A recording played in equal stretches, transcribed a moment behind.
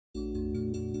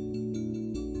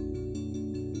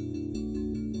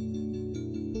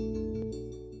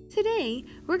Today,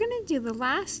 we're going to do the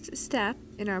last step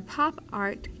in our pop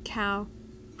art cow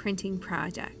printing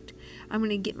project. I'm going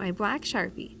to get my black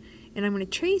Sharpie and I'm going to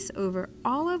trace over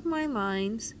all of my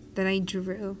lines that I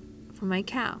drew for my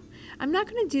cow. I'm not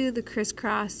going to do the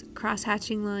crisscross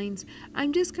cross-hatching lines.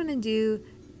 I'm just going to do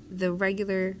the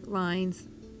regular lines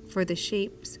for the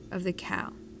shapes of the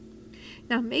cow.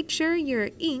 Now make sure your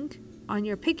ink on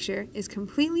your picture is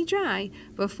completely dry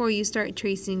before you start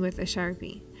tracing with a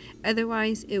Sharpie.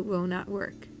 Otherwise, it will not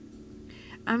work.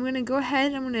 I'm going to go ahead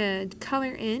and I'm going to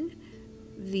color in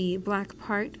the black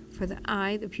part for the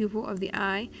eye, the pupil of the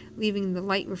eye, leaving the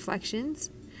light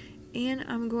reflections. And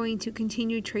I'm going to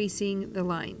continue tracing the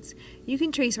lines. You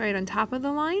can trace right on top of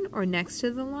the line or next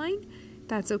to the line.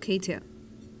 That's okay too.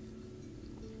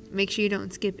 Make sure you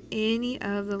don't skip any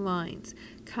of the lines.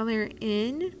 Color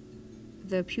in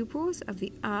the pupils of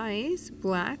the eyes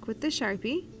black with the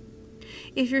Sharpie.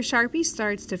 If your Sharpie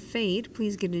starts to fade,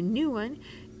 please get a new one.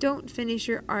 Don't finish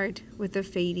your art with a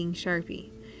fading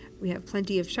Sharpie. We have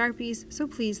plenty of Sharpies, so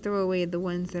please throw away the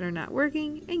ones that are not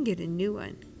working and get a new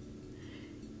one.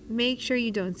 Make sure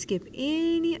you don't skip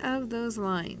any of those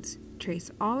lines.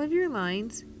 Trace all of your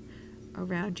lines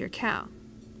around your cow.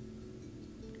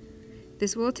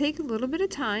 This will take a little bit of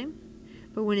time,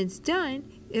 but when it's done,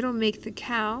 it'll make the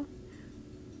cow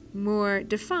more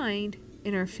defined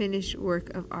in our finished work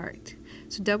of art.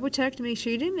 So double check to make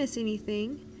sure you didn't miss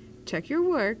anything. Check your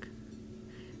work.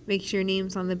 Make sure your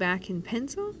name's on the back in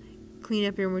pencil. Clean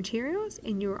up your materials,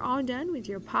 and you're all done with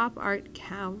your pop art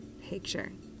cow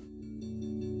picture.